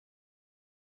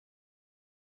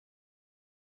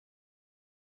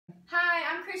Hi,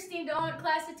 I'm Christine Dolan,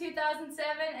 class of 2007,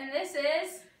 and this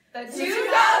is the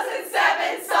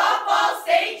 2007 Softball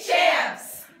State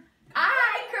Champs!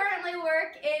 I currently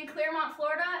work in Clearmont,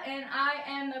 Florida, and I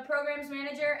am the programs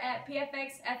manager at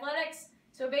PFX Athletics.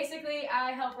 So basically,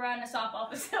 I help run a softball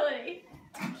facility.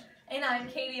 And I'm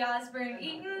Katie Osborne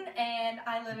Eaton, and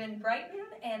I live in Brighton,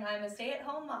 and I'm a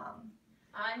stay-at-home mom.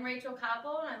 I'm Rachel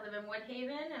Koppel, and I live in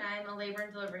Woodhaven, and I'm a labor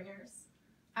and delivery nurse.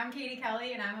 I'm Katie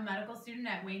Kelly, and I'm a medical student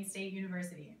at Wayne State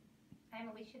University. I'm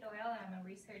Alicia Doyle, and I'm a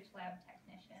research lab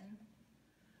technician.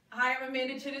 Hi, I'm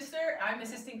Amanda Chittister. I'm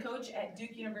assistant coach at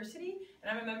Duke University,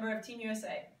 and I'm a member of Team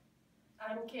USA.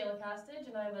 I'm Kayla Costage,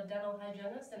 and I'm a dental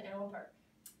hygienist in Allen Park.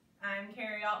 I'm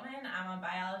Carrie Altman. I'm a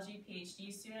biology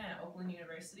PhD student at Oakland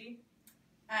University.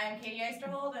 I'm Katie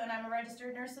Eisterhold, and I'm a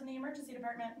registered nurse in the emergency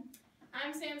department.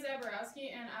 I'm Sam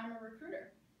Zaborowski, and I'm a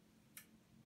recruiter.